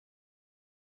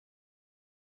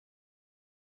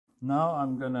Now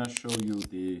I'm gonna show you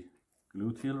the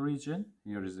gluteal region.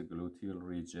 Here is the gluteal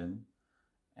region,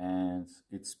 and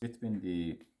it's between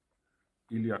the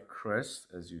iliac crest.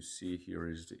 As you see, here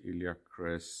is the iliac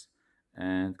crest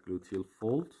and gluteal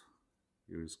fold.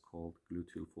 Here is called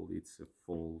gluteal fold. It's a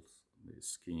fold in the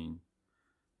skin.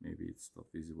 Maybe it's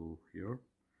not visible here.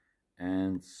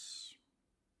 And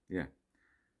yeah,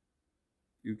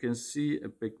 you can see a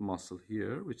big muscle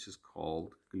here, which is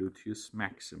called gluteus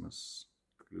maximus.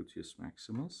 Gluteus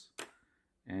maximus.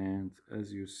 And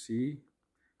as you see,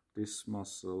 this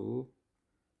muscle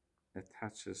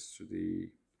attaches to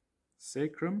the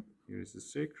sacrum. Here is the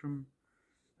sacrum,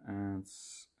 and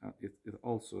it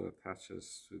also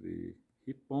attaches to the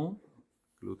hip bone,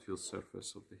 gluteal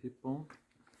surface of the hip bone.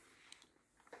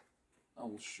 I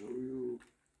will show you.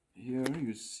 Here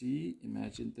you see,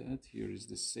 imagine that here is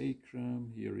the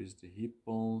sacrum, here is the hip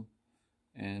bone,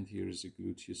 and here is the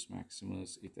gluteus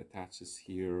maximus. It attaches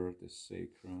here, the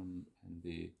sacrum and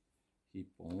the hip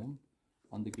bone.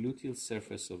 On the gluteal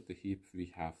surface of the hip, we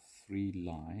have three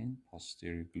lines: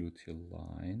 posterior gluteal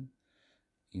line,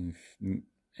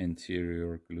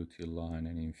 anterior gluteal line,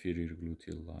 and inferior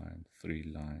gluteal line. Three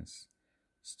lines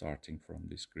starting from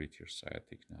this greater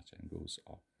sciatic nut and goes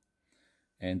up.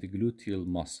 And the gluteal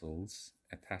muscles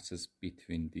attaches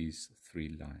between these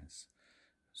three lines.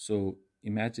 So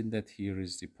imagine that here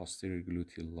is the posterior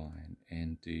gluteal line,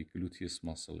 and the gluteus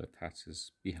muscle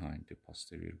attaches behind the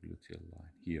posterior gluteal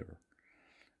line here.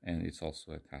 And it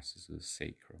also attaches to the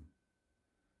sacrum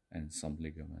and some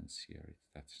ligaments here. It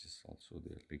attaches also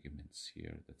the ligaments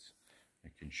here that I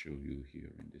can show you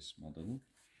here in this model.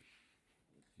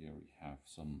 Here we have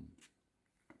some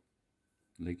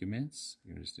ligaments.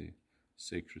 Here is the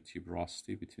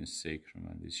sacrotuberosity between sacrum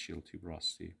and the ischial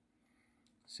tuberosity,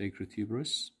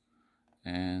 sacrotuberous,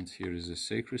 and here is the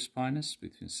sacrospinous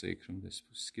between sacrum and the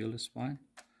scalar spine.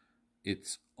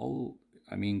 It's all,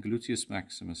 gluteus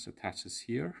maximus attaches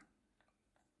here,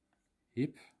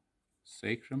 hip,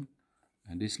 sacrum,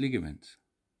 and this ligament,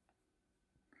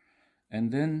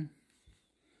 and then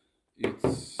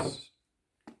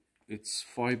its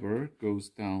fiber goes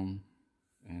down,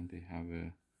 and they have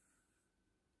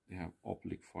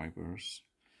oblique fibers,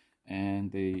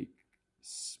 and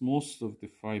most of the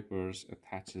fibers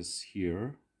attaches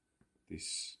here.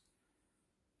 This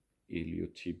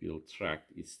iliotibial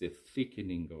tract is the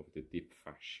thickening of the deep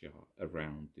fascia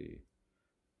around the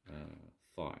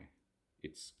thigh.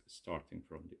 It's starting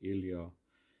from the ilia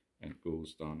and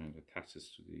goes down and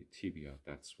attaches to the tibia.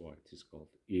 That's why it is called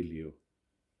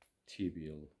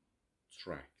iliotibial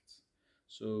tract.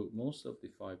 So most of the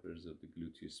fibers of the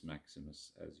gluteus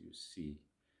maximus, as you see,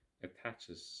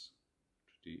 attaches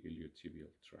to the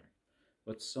iliotibial tract.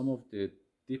 But some of the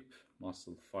deep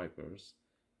muscle fibers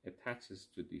attaches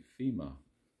to the femur.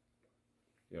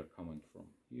 They are coming from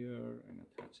here and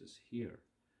attaches here.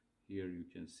 Here you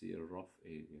can see a rough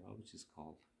area which is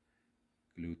called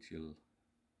gluteal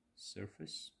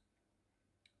surface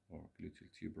or gluteal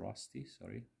tuberosity,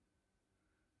 sorry.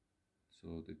 So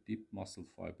the deep muscle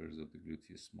fibers of the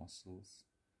gluteus muscle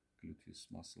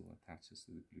attaches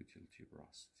to the gluteal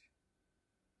tuberosity.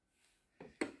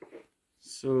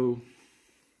 So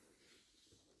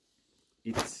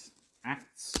it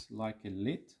acts like a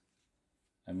lid.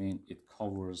 It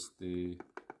covers the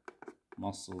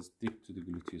muscles deep to the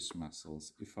gluteus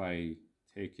muscles. If I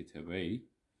take it away,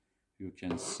 you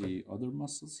can see other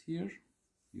muscles here.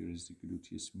 Here is the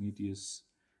gluteus medius,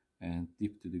 and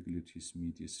deep to the gluteus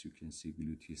medius you can see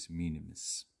gluteus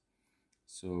minimus.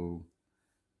 So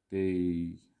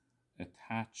they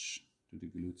attach to the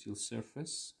gluteal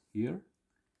surface here,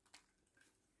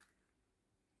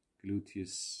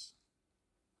 gluteus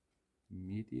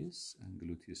medius and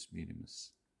gluteus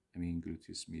minimus.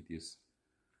 Gluteus medius,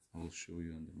 I will show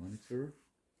you on the monitor.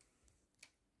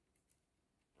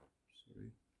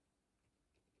 Sorry.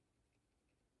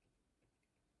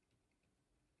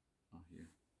 Here.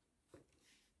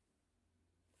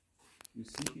 You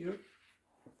see here,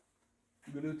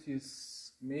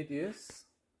 gluteus medius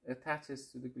attaches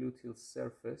to the gluteal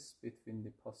surface between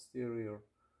the posterior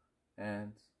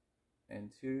and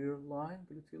anterior line,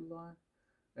 gluteal line,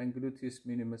 and gluteus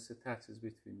minimus attaches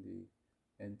between the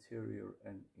anterior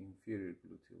and inferior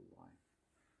gluteal line.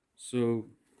 So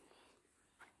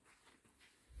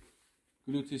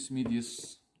gluteus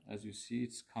medius, as you see,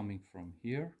 it's coming from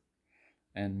here,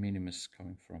 and minimus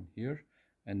coming from here,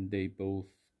 and they both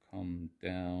come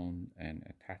down and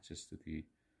attaches to the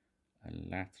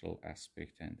lateral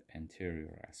aspect and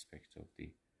anterior aspect of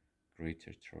the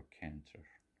greater trochanter.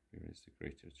 Here is the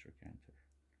greater trochanter.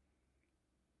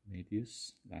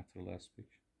 Medius, lateral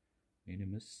aspect,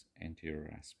 minimus, anterior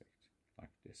aspect,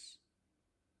 like this.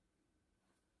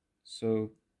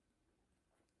 So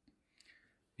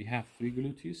we have three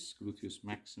gluteus: gluteus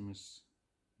maximus,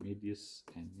 medius,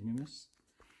 and minimus.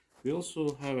 We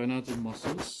also have another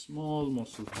muscle, small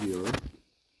muscle here.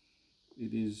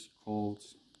 It is called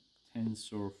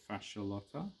tensor fasciae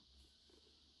latae.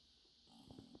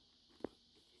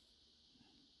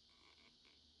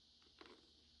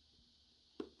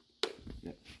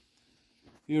 Yeah.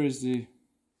 Here is the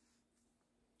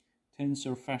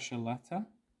tensor fasciae latae.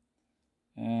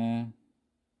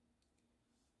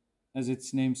 As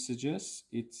its name suggests,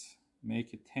 it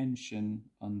makes a tension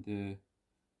on the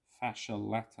fascia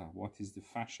lata. What is the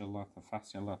fascia lata?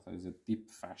 Fascia lata is a deep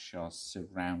fascia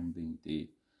surrounding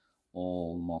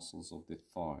all muscles of the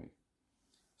thigh.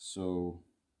 So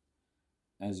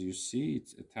as you see,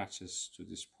 it attaches to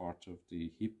this part of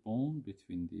the hip bone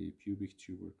between the pubic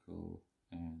tubercle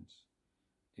and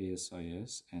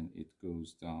ASIS, and it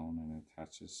goes down and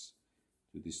attaches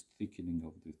to this thickening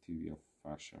of the tibia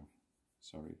fascia,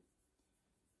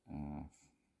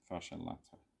 fascia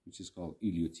lata, which is called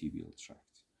iliotibial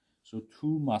tract. So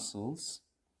two muscles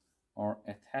are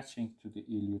attaching to the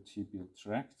iliotibial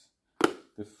tract.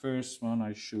 The first one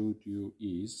I showed you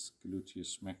is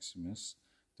gluteus maximus.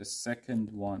 The second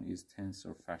one is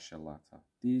tensor fasciae latae.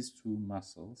 These two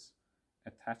muscles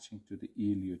attaching to the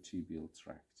iliotibial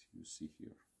tract, you see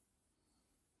here.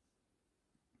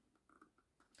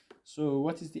 So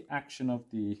what is the action of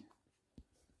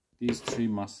these three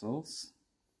muscles?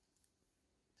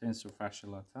 Tensor fasciae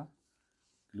latae,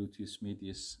 gluteus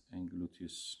medius, and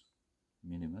gluteus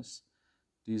minimus.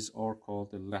 These are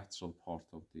called the lateral part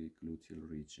of the gluteal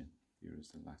region. Here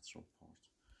is the lateral part.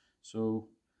 So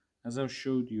as I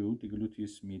showed you, the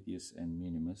gluteus medius and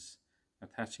minimus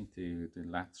attaching to the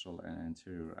lateral and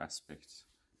anterior aspects.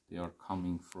 They are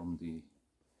coming from the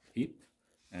hip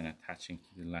and attaching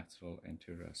to the lateral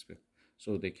anterior aspect.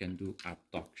 So they can do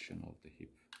abduction of the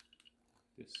hip.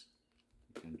 This.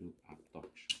 They can do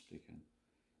abduction. They can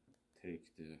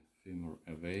take the femur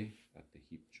away at the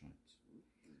hip joint.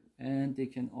 And they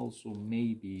can also,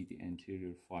 maybe the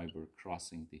anterior fiber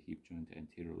crossing the hip joint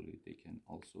anteriorly, they can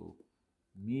also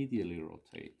medially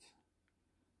rotate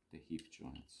the hip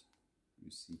joints. You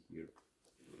see here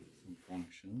some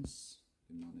functions,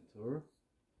 the monitor.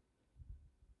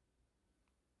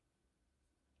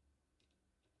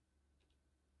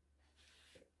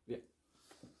 Yeah.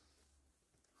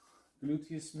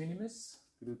 Gluteus minimus,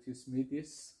 gluteus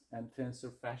medius, and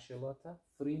tensor fasciae latae,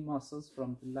 three muscles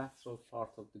from the lateral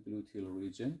part of the gluteal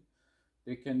region.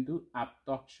 They can do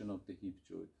abduction of the hip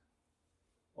joint.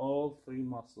 All three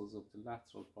muscles of the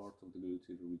lateral part of the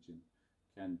gluteal region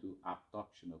can do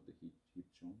abduction of the hip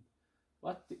joint.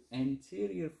 But the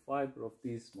anterior fiber of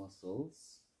these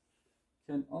muscles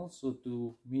can also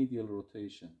do medial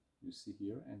rotation. You see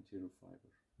here, anterior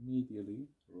fiber. Medially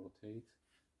rotate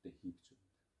the hip joint.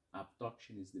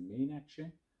 Abduction is the main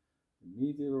action. The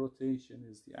medial rotation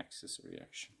is the accessory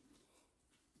action.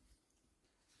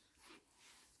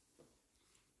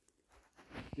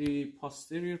 The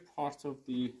posterior part of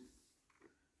the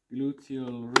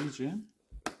gluteal region,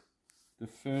 the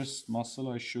first muscle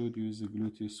I showed you is the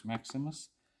gluteus maximus.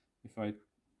 If I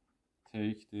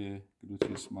take the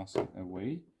gluteus muscle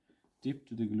away, deep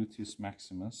to the gluteus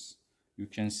maximus, you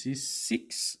can see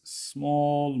 6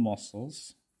 small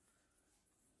muscles.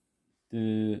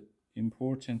 The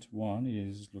important one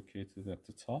is located at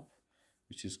the top,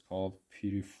 which is called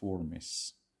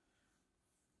piriformis.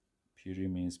 Piri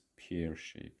means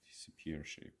pear-shaped. It's a pear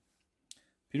shape.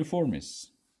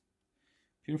 Piriformis.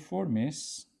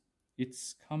 Piriformis,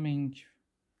 it's coming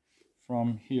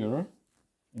from here,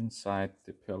 inside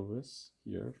the pelvis,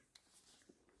 here.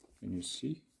 Can you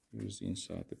see? Here's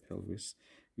inside the pelvis.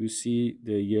 You see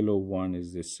the yellow one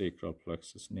is the sacral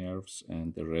plexus nerves,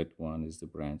 and the red one is the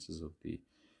branches of the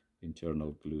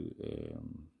internal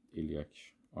iliac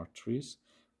arteries.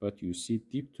 But you see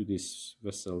deep to these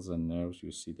vessels and nerves,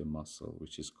 you see the muscle,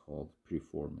 which is called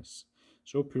piriformis.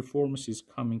 So piriformis is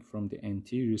coming from the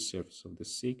anterior surface of the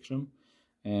sacrum,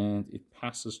 and it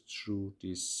passes through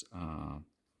this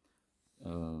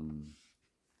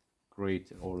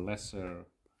great or lesser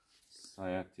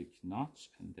sciatic notch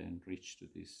and then reach to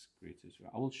this greater.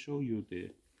 I will show you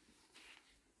the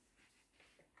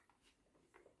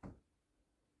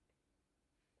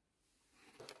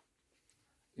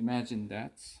imagine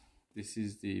that this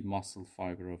is the muscle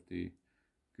fiber of the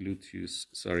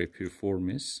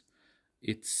piriformis.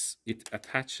 It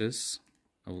attaches,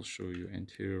 I will show you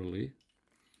anteriorly.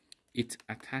 It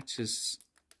attaches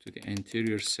to the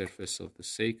anterior surface of the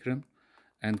sacrum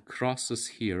and crosses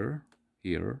here,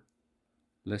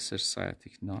 lesser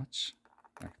sciatic notch,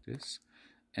 like this,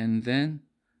 and then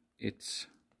it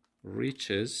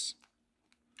reaches,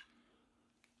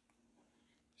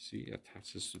 see,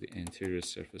 attaches to the anterior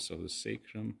surface of the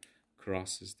sacrum,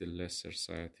 crosses the lesser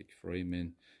sciatic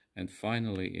foramen, and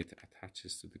finally it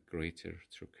attaches to the greater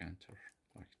trochanter,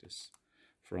 like this.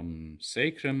 From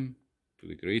sacrum to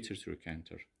the greater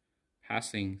trochanter,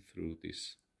 passing through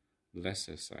this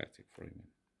lesser sciatic foramen.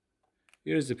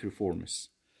 Here is the piriformis.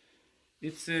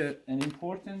 It's an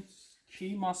important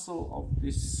key muscle of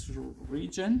this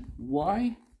region.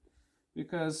 Why?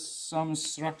 Because some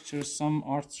structures, some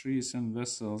arteries and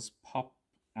vessels pop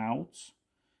out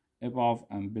above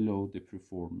and below the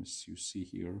piriformis. You see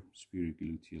here superior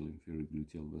gluteal, inferior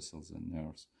gluteal vessels and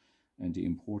nerves. And the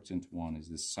important one is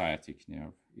the sciatic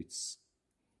nerve. It's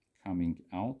coming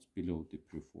out below the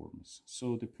piriformis.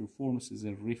 So the piriformis is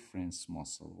a reference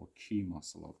muscle or key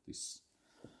muscle of this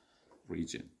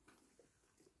region.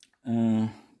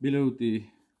 Below the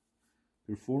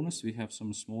piriformis we have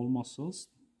some small muscles.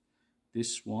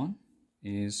 This one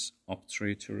is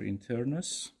obturator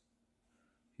internus.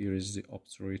 Here is the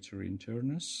obturator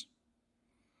internus.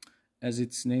 As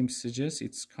its name suggests,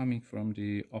 it's coming from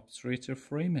the obturator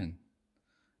foramen,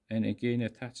 and again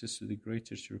attaches to the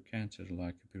greater trochanter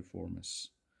like a piriformis.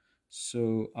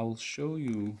 So I'll show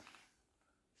you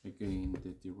again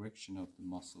the direction of the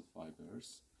muscle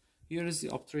fibers. Here is the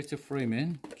obturator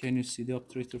foramen. Can you see the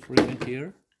obturator foramen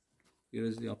here? Here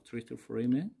is the obturator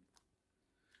foramen.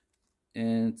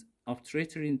 And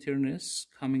obturator internus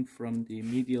coming from the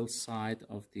medial side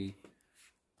of the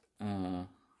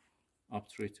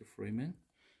obturator foramen,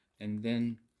 and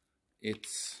then it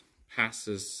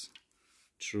passes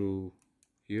through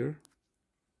here,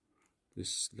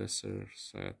 this lesser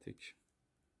sciatic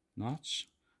notch,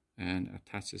 and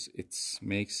attaches, it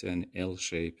makes an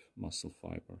L-shaped muscle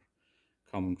fiber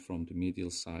coming from the medial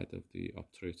side of the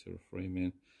obturator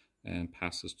foramen and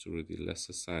passes through the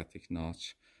lesser sciatic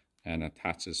notch and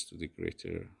attaches to the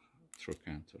greater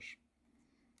trochanter.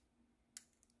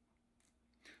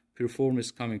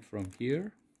 Piriformis coming from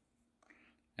here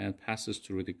and passes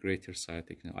through the greater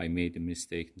sciatic. Now, I made a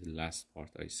mistake in the last part.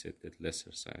 I said that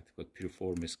lesser sciatic, but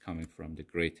piriformis coming from the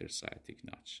greater sciatic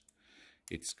notch.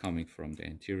 It's coming from the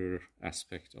anterior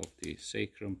aspect of the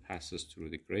sacrum, passes through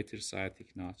the greater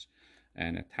sciatic notch,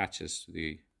 and attaches to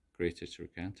the greater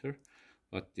trochanter.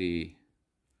 But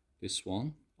this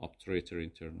one, obturator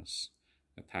internus,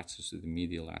 attaches to the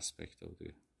medial aspect of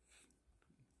the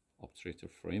obturator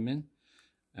foramen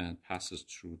and passes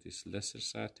through this lesser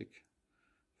sciatic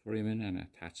foramen and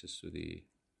attaches to the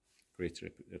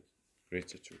greater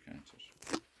trochanter.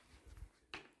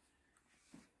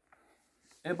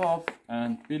 Above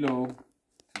and below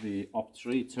the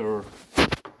obturator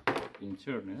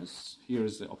internus, here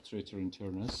is the obturator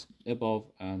internus.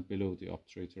 Above and below the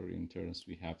obturator internus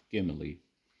we have gemelli,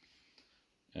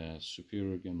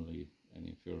 superior gemelli and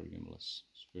inferior gemellus,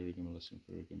 superior gemellus,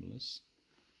 inferior gemellus,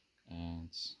 and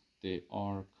they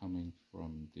are coming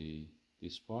from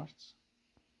this part.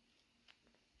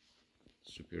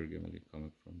 Superior gemelli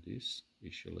coming from this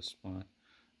ischial spine,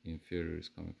 inferior is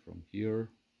coming from here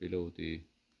below the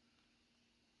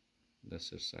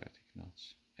lesser sciatic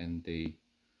notch, and they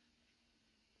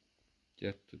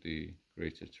get to the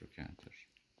greater trochanter.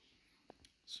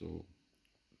 So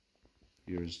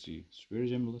here's the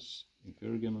superior gemellus,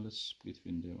 inferior gemellus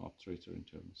between the obturator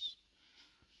internus.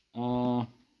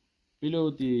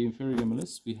 Below the inferior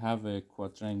gemellus, we have a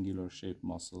quadrangular shaped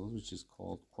muscle which is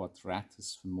called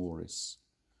quadratus femoris.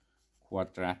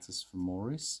 Quadratus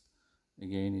femoris.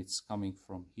 Again, it's coming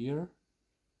from here,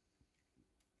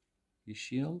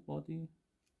 ischial body,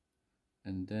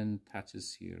 and then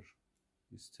touches here,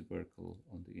 this tubercle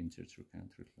on the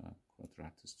intertrochanter gland,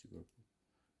 quadratus tubercle.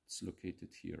 It's located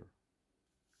here.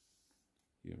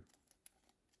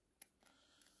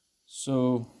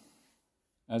 So,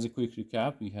 as a quick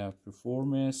recap, we have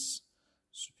piriformis,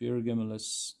 superior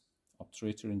gemellus,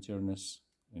 obturator internus,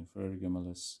 inferior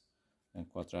gemellus, and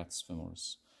quadratus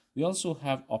femoris. We also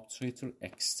have obturator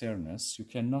externus. You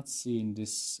cannot see in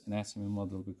this anatomy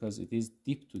model because it is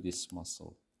deep to this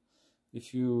muscle.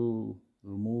 If you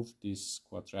remove this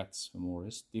quadratus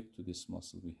femoris, deep to this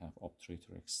muscle, we have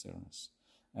obturator externus.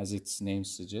 As its name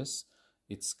suggests,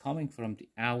 it's coming from the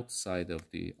outside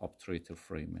of the obturator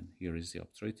foramen. Here is the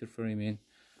obturator foramen.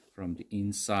 From the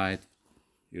inside,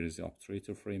 here is the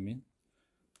obturator foramen.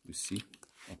 You see,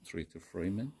 obturator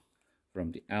foramen.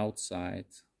 From the outside,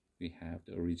 we have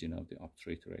the origin of the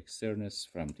obturator externus.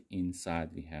 From the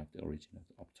inside, we have the origin of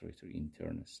the obturator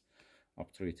internus.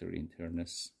 Obturator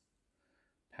internus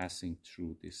passing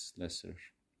through this lesser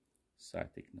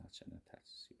sciatic notch and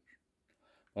attaches here.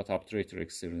 But obturator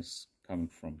externus coming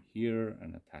from here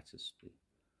and attaches to the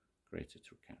greater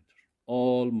trochanter.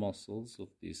 All muscles of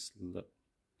this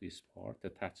part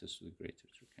attaches to the greater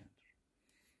trochanter.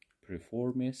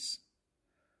 Piriformis,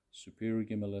 superior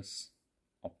gemellus,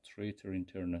 obturator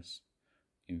internus,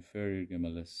 inferior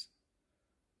gemellus,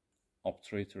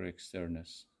 obturator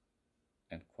externus,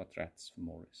 and quadratus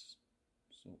femoris.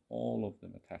 So all of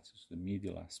them attaches to the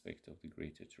medial aspect of the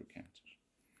greater trochanter.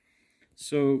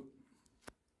 So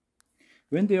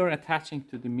when they are attaching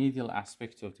to the medial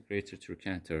aspect of the greater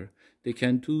trochanter, they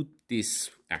can do this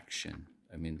action,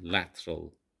 I mean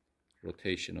lateral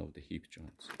rotation of the hip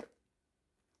joints.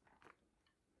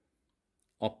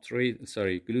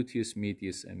 Gluteus,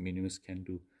 medius, and minimus can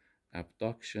do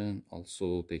abduction.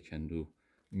 Also, they can do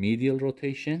medial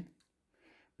rotation.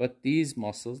 But these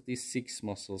muscles, these 6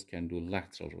 muscles, can do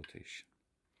lateral rotation.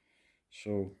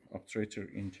 So, obturator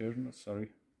internus,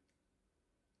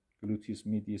 Gluteus,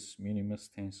 medius,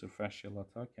 minimus, tensor, fasciae,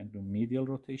 latae can do medial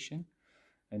rotation.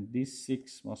 And these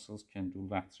 6 muscles can do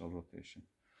lateral rotation.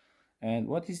 And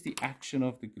what is the action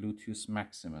of the gluteus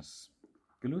maximus?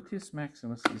 Gluteus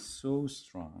maximus is so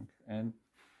strong and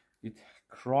it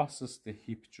crosses the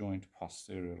hip joint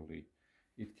posteriorly.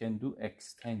 It can do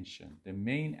extension. The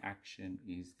main action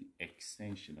is the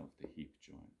extension of the hip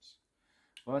joints.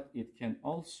 But it can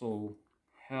also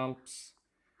help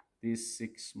these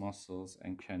 6 muscles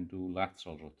and can do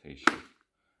lateral rotation.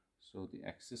 So the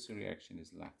accessory action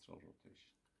is lateral rotation.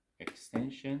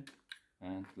 Extension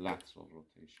and lateral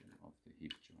rotation of the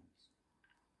hip joints.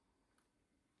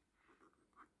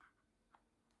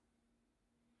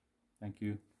 Thank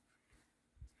you.